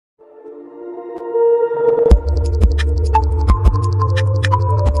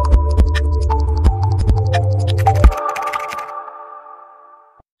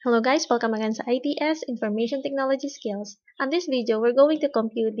Hello guys, welcome again sa ITS, Information Technology Skills. On this video, we're going to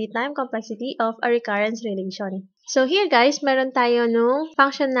compute the time complexity of a recurrence relation. So here guys, meron tayo nung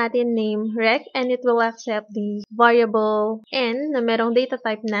function natin named rec and it will accept the variable n na merong data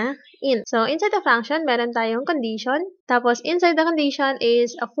type na int. So inside the function, meron tayong condition. Tapos inside the condition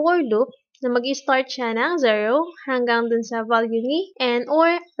is a for loop na mag-start siya ng 0 hanggang dun sa value ni n or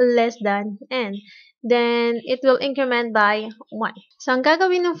less than n. Then, it will increment by 1. So, ang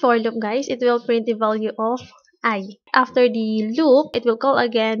gagawin ng for loop, guys, it will print the value of I. After the loop, it will call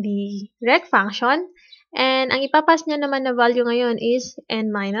again the rec function. And ang ipapas niya naman na value ngayon is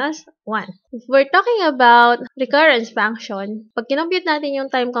n minus 1. If we're talking about recurrence function, pag kinompute natin yung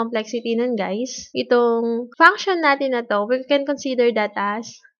time complexity nun, guys, itong function natin na to, we can consider that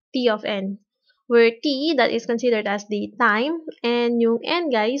as t of n. Where t, that is considered as the time, and yung n,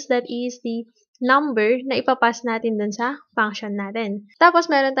 guys, that is the number na ipapas natin dun sa function natin. Tapos,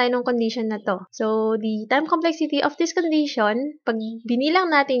 meron tayo ng condition na to. So, the time complexity of this condition, pag binilang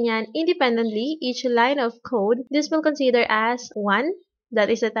natin yan independently, each line of code, this will consider as 1. That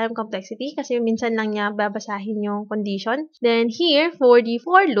is the time complexity kasi minsan lang niya babasahin yung condition. Then, here, for the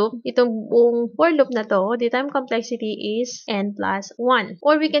for loop, itong buong for loop na to, the time complexity is n plus 1.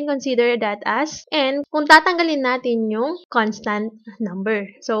 Or we can consider that as n kung tatanggalin natin yung constant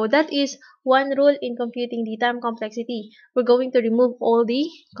number. So, that is one rule in computing the time complexity. We're going to remove all the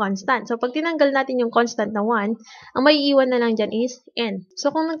constant. So, pag tinanggal natin yung constant na 1, ang maiiwan na lang dyan is n. So,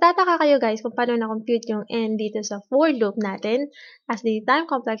 kung nagtataka kayo guys kung paano na-compute yung n dito sa for loop natin as the time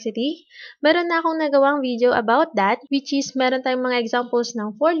complexity, meron na akong nagawang video about that, which is meron tayong mga examples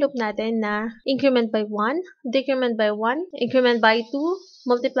ng for loop natin na increment by 1, decrement by 1, increment by 2,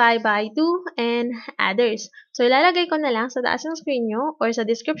 multiply by 2, and others. So, ilalagay ko na lang sa taas ng screen nyo or sa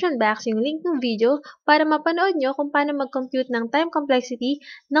description box yung link ng video para mapanood nyo kung paano mag-compute ng time complexity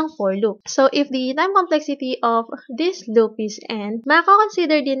ng for loop. So, if the time complexity of this loop is n,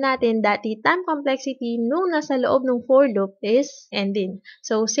 mako-consider din natin that the time complexity nung nasa loob ng for loop is n din.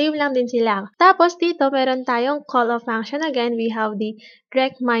 So, same lang din sila. Tapos, dito, meron tayong call of function. Again, we have the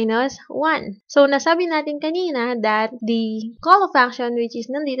rec minus 1. So, nasabi natin kanina that the call of function which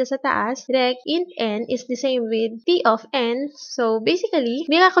is nandito sa taas, rec int n is the same with t of n. So, basically,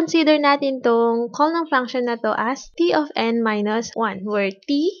 consider natin tong call ng function na to as t of n minus 1, where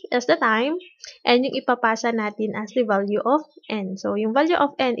t is the time and yung ipapasa natin as the value of n. So, yung value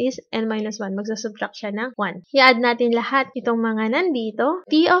of n is n minus 1. Magsasubtract siya ng 1. I-add natin lahat itong mga nandito.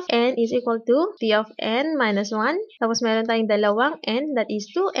 T of n is equal to t of n minus 1. Tapos, meron tayong dalawang n, that is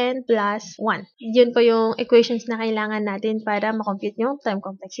 2n plus 1. Yun po yung equations na kailangan natin para makompute yung time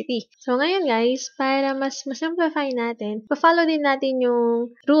complexity. So, ngayon guys, para mas simplify natin, pa-follow din natin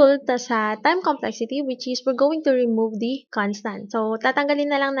yung rule sa time complexity, which is we're going to remove the constant. So, tatanggalin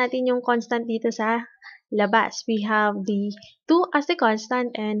na lang natin yung constant dito sa labas. We have the 2 as the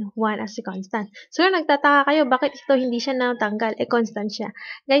constant and 1 as the constant. So, nagtataka kayo, bakit ito hindi siya natanggal? Constant siya.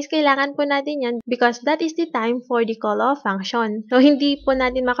 Guys, kailangan po natin yan because that is the time for the call of function. So, hindi po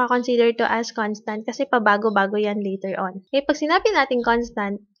natin makakonsider to as constant kasi pabago-bago yan later on. Okay, pag sinabi natin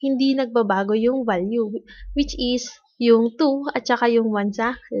constant, hindi nagbabago yung value, which is yung 2 at saka yung 1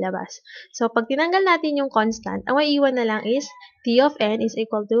 sa labas. So, pag tinanggal natin yung constant, ang maiiwan na lang is t of n is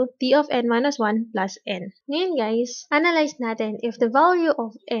equal to t of n minus 1 plus n. Ngayon guys, analyze natin if the value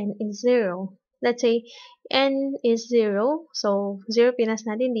of n is 0. Let's say, n is 0. So, 0 pinas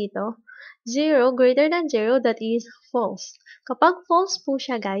natin dito. 0 greater than 0, that is false. Kapag false po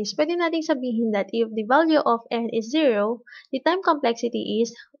siya guys, pwede natin sabihin that if the value of n is 0, the time complexity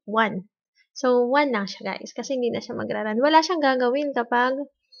is 1. So, 1 lang siya guys, kasi hindi na siya magra-run. Wala siyang gagawin kapag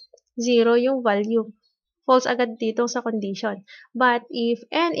 0 yung value. False agad dito sa condition. But, if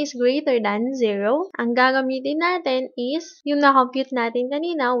n is greater than 0, ang gagamitin natin is yung na-compute natin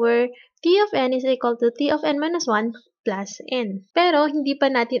kanina where t of n is equal to t of n minus 1 plus n. Pero, hindi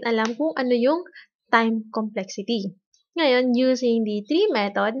pa natin alam kung ano yung time complexity. Ngayon, using the tree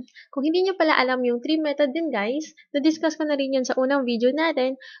method, kung hindi nyo pala alam yung tree method din guys, na-discuss ko na rin yun sa unang video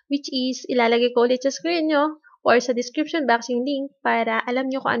natin, which is ilalagay ko ulit sa screen nyo or sa description box yung link para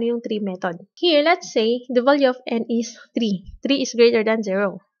alam nyo kung ano yung tree method. Here, let's say, the value of n is 3. 3 is greater than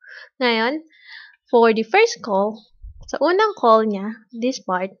 0. Ngayon, for the first call, sa unang call niya, this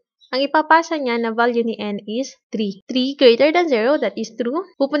part, ang ipapasa niya na value ni n is 3. 3 greater than 0, that is true.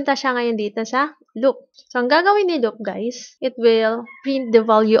 Pupunta siya ngayon dito sa loop. So, ang gagawin ni loop, guys, it will print the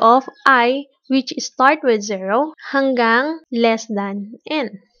value of I, which start with 0, hanggang less than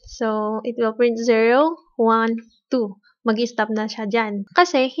n. So, it will print 0, 1, 2. Mag-stop na siya dyan.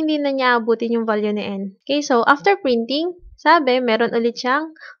 Kasi, hindi na niya abutin yung value ni n. Okay, so, after printing, sabi, meron ulit siyang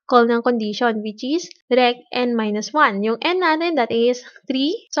call ng condition, which is rec n-1. Yung n natin, that is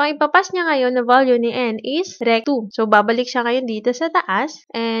 3. So, ang ipapas niya ngayon na value ni n is rec 2. So, babalik siya ngayon dito sa taas.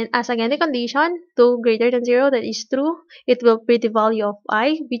 And as again, the condition, 2 greater than 0, that is true. It will print the value of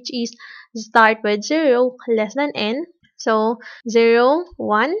I, which is start with 0 less than n. So, 0,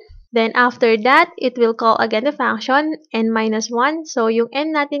 1. Then, after that, it will call again the function n-1. So, yung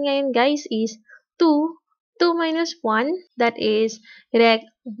n natin ngayon, guys, is 2. 2 minus 1, that is rec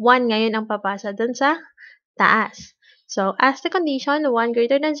 1 ngayon ang papasa dun sa taas. So, as the condition, 1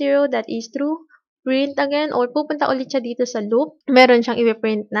 greater than 0, that is true. Print again, or pupunta ulit siya dito sa loop. Meron siyang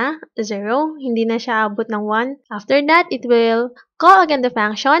i-print na 0. Hindi na siya abot ng 1. After that, it will call again the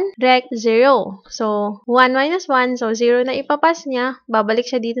function rec 0. So, 1 minus 1, so 0 na ipapas niya. Babalik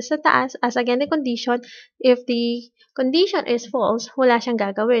siya dito sa taas. As again the condition, if the condition is false, wala siyang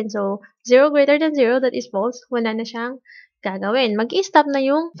gagawin. So, 0 greater than 0, that is false. Wala na siyang gagawin. Mag-i-stop na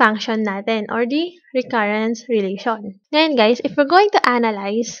yung function natin or the recurrence relation. Ngayon guys, if we're going to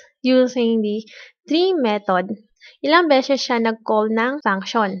analyze using the tree method, ilang beses siya nag-call ng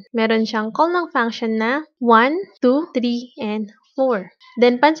function? Meron siyang call ng function na 1, 2, 3, and 4.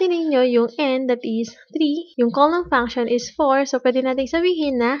 Then, pansinin nyo yung n, that is 3. Yung call ng function is 4. So, pwede natin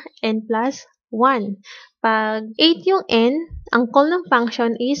sabihin na n plus 1. Pag 8 yung n, ang call ng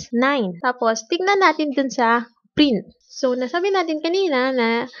function is 9. Tapos, tignan natin dun sa print. So, nasabi natin kanina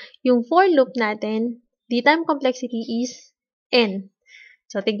na yung for loop natin, the time complexity is n.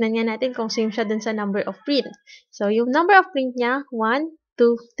 So, tignan nga natin kung same siya dun sa number of print. So, yung number of print niya, 1,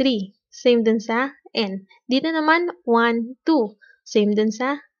 2, 3. Same dun sa n. Dito naman, 1, 2. Same dun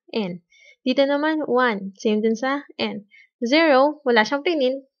sa n. Dito naman, 1. Same dun sa n. 0, wala siyang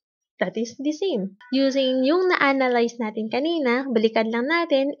printin. That is the same. Using yung na-analyze natin kanina, balikan lang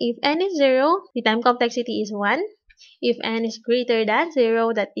natin, if n is 0, the time complexity is 1. If n is greater than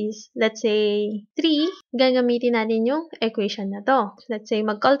 0, that is, let's say, 3, gagamitin natin yung equation na to. Let's say,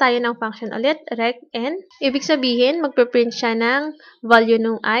 mag-call tayo ng function ulit, rec n. Ibig sabihin, magpe-print siya ng value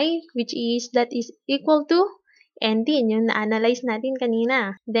ng I, which is, that is equal to n din, yung na-analyze natin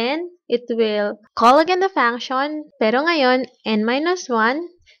kanina. Then, it will call again the function, pero ngayon, n-1.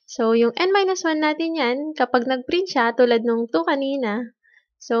 So, yung n-1 natin yan, kapag nag-print siya, tulad nung 2 kanina,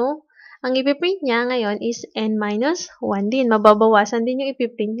 so, ang ipiprint niya ngayon is n-1 din. Mababawasan din yung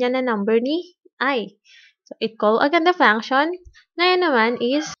ipiprint niya na number ni I. So, it call again the function. Ngayon naman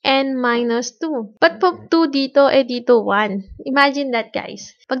is n-2. Ba't po 2 dito, dito 1? Imagine that,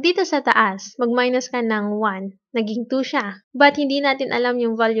 guys. Pag dito sa taas, mag-minus ka ng 1, naging 2 siya. But hindi natin alam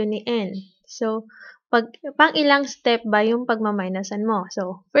yung value ni n. So, pang ilang step ba yung pagmaminosan mo?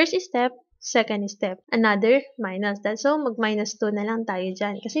 So, first step, second step, another minus. So, mag-minus 2 na lang tayo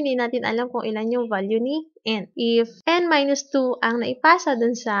dyan. Kasi hindi natin alam kung ilan yung value ni n. If n-2 ang naipasa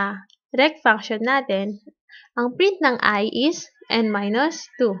dun sa rec function natin, ang print ng I is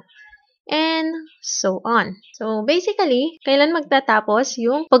n-2. And so on. So, basically, kailan magtatapos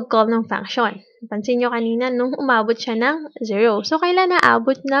yung pag-call ng function? Pansin nyo kanina nung umabot siya ng 0. So, kailan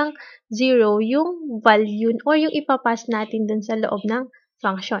naabot ng 0 yung value or yung ipapas natin dun sa loob ng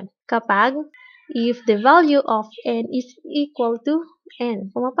function? Kapag if the value of n is equal to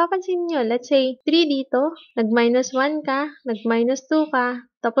n. Kung mapapansin nyo, let's say 3 dito, nag-minus 1 ka, nag-minus 2 ka,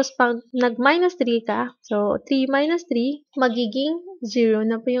 tapos pag nag-minus 3 ka, so 3 minus 3, magiging 0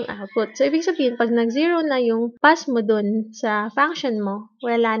 na po yung output. So, ibig sabihin, pag nag-0 na yung pass mo dun sa function mo,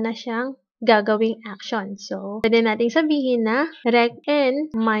 wala na siyang gagawing action. So, pwede nating sabihin na rec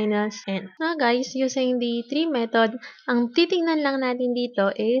n minus n. Now guys, using the tree method, ang titingnan lang natin dito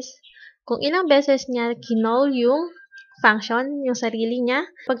is kung ilang beses niya kinol yung function, yung sarili niya.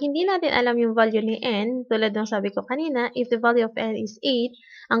 Pag hindi natin alam yung value ni n, tulad ng sabi ko kanina, if the value of n is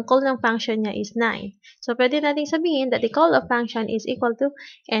 8, ang call ng function niya is 9. So, pwede nating sabihin that the call of function is equal to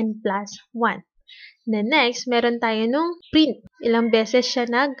n plus 1. Then next, meron tayo nung print. Ilang beses siya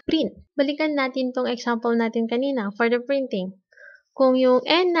nag-print. Balikan natin tong example natin kanina for the printing. Kung yung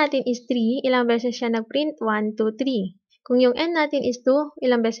n natin is 3, ilang beses siya nag-print? 1, 2, 3. Kung yung n natin is 2,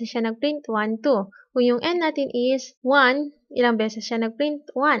 ilang beses siya nag-print? 1, 2. Kung yung n natin is 1, ilang beses siya nag-print?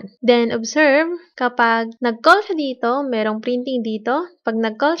 1. Then, observe, kapag nag-call siya dito, merong printing dito. Pag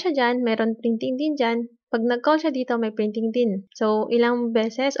nag-call siya dyan, merong printing din dyan. Pag nag-call siya dito, may printing din. So, ilang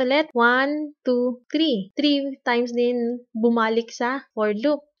beses ulit? 1, 2, 3. 3 times din bumalik sa for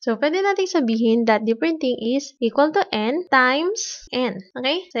loop. So, pwede natin sabihin that the printing is equal to n times n.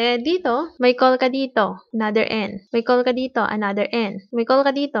 Okay? So, dito, may call ka dito, another n. May call ka dito, another n. May call ka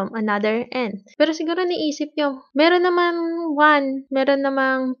dito, another n. Pero siguro naisip nyo, meron namang 1, meron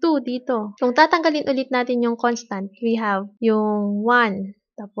namang 2 dito. Kung tatanggalin ulit natin yung constant, we have yung 1,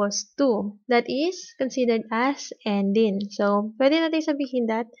 tapos 2. That is considered as n din. So, pwede natin sabihin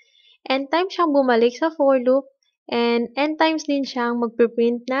that n times siyang bumalik sa for loop and n times din siyang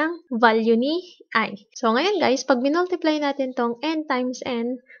magpiprint ng value ni I. So, ngayon guys, pag minultiply natin tong n times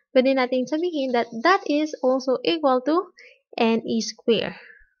n, pwede natin sabihin that that is also equal to n square.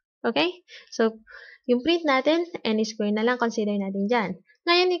 Okay? So, yung print natin, n square na lang, consider natin dyan.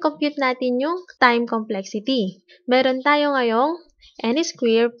 Ngayon, i-compute natin yung time complexity. Meron tayo ngayong n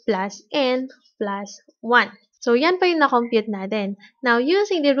square plus n plus 1. So, yan pa yung na-compute natin. Now,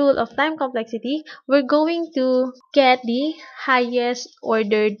 using the rule of time complexity, we're going to get the highest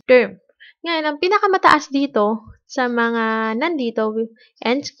ordered term. Ngayon, ang pinakamataas dito sa mga nandito,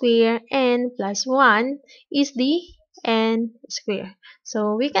 n square, n plus 1, is the n square.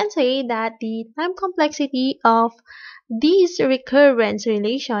 So, we can say that the time complexity of this recurrence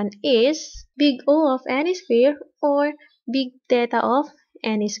relation is big O of n square or big theta of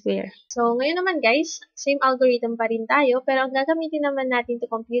n square. So, ngayon naman guys, same algorithm pa rin tayo, pero ang gagamitin naman natin to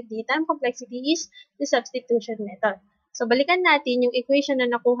compute the time complexity is the substitution method. So, balikan natin yung equation na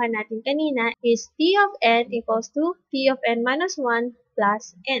nakuha natin kanina is t of n equals to t of n minus 1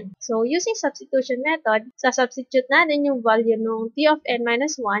 plus n. So, using substitution method, sa-substitute natin yung value ng t of n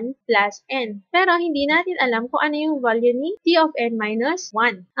minus 1 plus n. Pero, hindi natin alam kung ano yung value ni t of n minus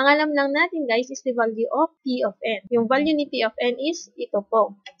 1. Ang alam lang natin, guys, is the value of t of n. Yung value ni t of n is ito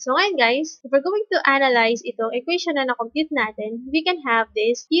po. So, ngayon, guys, if we're going to analyze itong equation na na-compute natin, we can have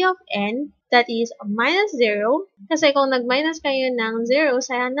this t of n that is minus 0. Kasi kung nag-minus kayo ng 0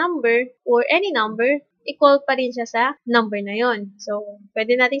 sa number or any number, equal pa rin siya sa number na yon. So,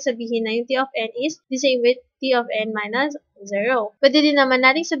 pwede nating sabihin na yung t of n is the same with t of n minus 0. Pwede din naman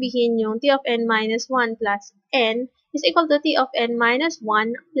nating sabihin yung t of n minus 1 plus n is equal to t of n minus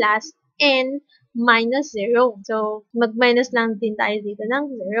 1 plus n minus 0. So, mag-minus lang din tayo dito ng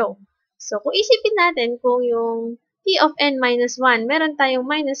 0. So, kung isipin natin kung yung t of n minus 1, meron tayong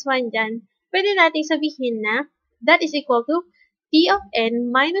minus 1 dyan, pwede nating sabihin na that is equal to t of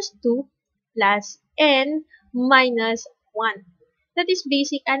n minus 2 plus n minus 1. That is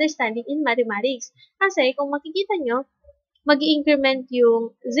basic understanding in mathematics. Kasi kung makikita nyo, mag-i-increment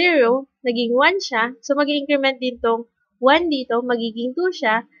yung 0, naging 1 siya. So, mag-i-increment din tong 1 dito, magiging 2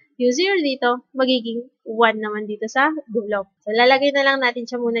 siya. Yung 0 dito, magiging 1 naman dito sa dulo. So, lalagay na lang natin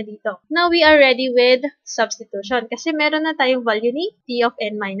siya muna dito. Now, we are ready with substitution. Kasi meron na tayong value ni t of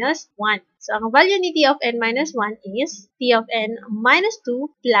n minus 1. So, ang value ni t of n minus 1 is t of n minus 2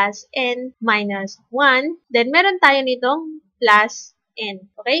 plus n minus 1. Then, meron tayo nitong plus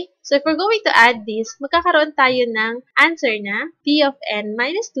n. Okay? So, if we're going to add this, magkakaroon tayo ng answer na t of n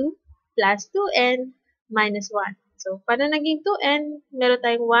minus 2 plus 2n minus 1. So, paano naging 2n? Meron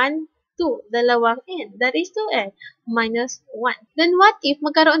tayong 1, 2, dalawang n. That is 2n minus 1. Then, what if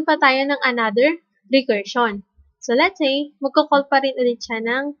magkaroon pa tayo ng another recursion? So, let's say, magkocall pa rin ulit siya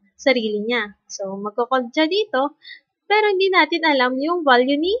ng sarili niya. So, magkocall siya dito, pero hindi natin alam yung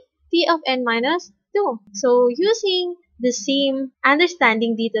value ni t of n minus 2. So, using the same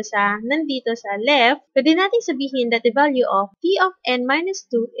understanding nandito sa left, pwede natin sabihin that the value of t of n minus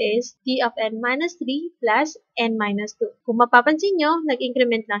 2 is t of n minus 3 plus n minus 2. Kung mapapansin nyo,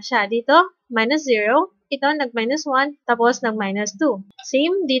 nag-increment na siya. Dito, minus 0. Ito, nag-minus 1, tapos nag-minus 2.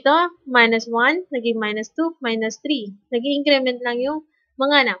 Same dito, minus 1, naging minus 2, minus 3. Nag-increment lang yung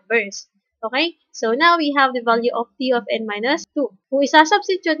mga numbers. Okay? So, now we have the value of t of n minus 2. Kung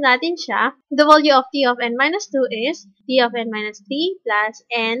isa-substitute natin siya, the value of t of n minus 2 is t of n minus 3 plus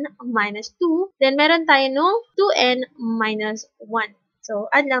n minus 2. Then, meron tayo nung 2n minus 1.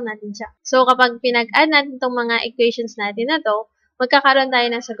 So, add lang natin siya. So, kapag pinag-add natin itong mga equations natin na to, magkakaroon tayo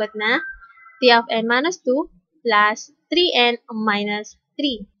ng sagot na t of n minus 2 plus 3n minus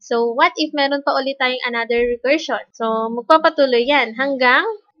 3. So, what if meron pa ulit tayong another recursion? So, magpapatuloy yan hanggang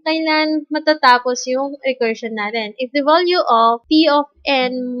kailan matatapos yung recursion natin. If the value of t of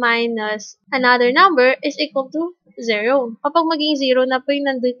n minus another number is equal to 0. Kapag maging 0 na po yung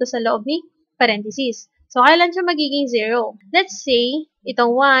nandito sa loob ni parenthesis. So, kailan siya magiging 0? Let's say,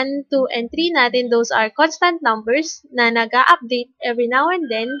 itong 1, 2, and 3 natin, those are constant numbers na nag-a-update every now and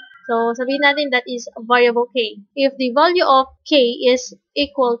then. So, sabihin natin that is variable k. If the value of k is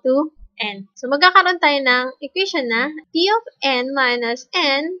equal to n. So, magkakaroon tayo ng equation na t of n minus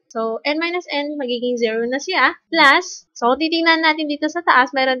n. So, n minus n, magiging 0 na siya. Plus, so, titingnan natin dito sa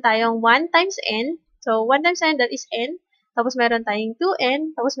taas, meron tayong 1 times n. So, 1 times n, that is n. Tapos, meron tayong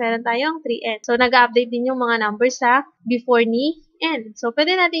 2n. Tapos, meron tayong 3n. So, nag-update din yung mga numbers sa before ni n. So,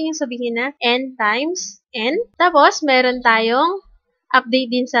 pwede natin yung sabihin na n times n. Tapos, meron tayong update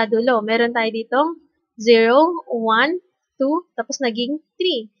din sa dulo. Meron tayo ditong 0, 1, 2, tapos naging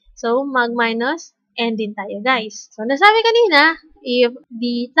 3. So, mag-minus n din tayo, guys. So, nasabi kanina, if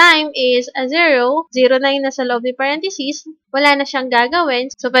the time is a 0, 0 na yung nasa loob ni parentheses, wala na siyang gagawin.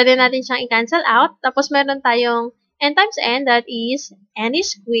 So, pwede natin siyang i-cancel out. Tapos, meron tayong n times n, that is n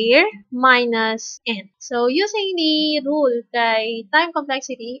square minus n. So, using the rule kay time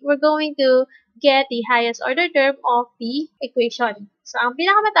complexity, we're going to get the highest order term of the equation. So, ang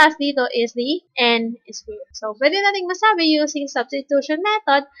pinakamataas dito is the n square. So, pwede natin masabi using substitution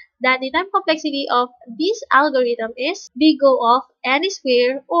method that the time complexity of this algorithm is big O of n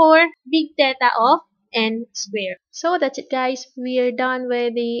square or big theta of n square. So, that's it, guys. We are done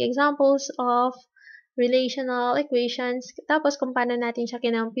with the examples of relational equations. Tapos, kung paano natin siya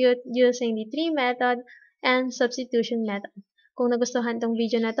kinompute using the tree method and substitution method. Kung nagustuhan tong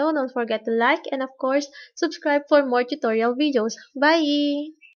video na to, don't forget to like and of course, subscribe for more tutorial videos. Bye!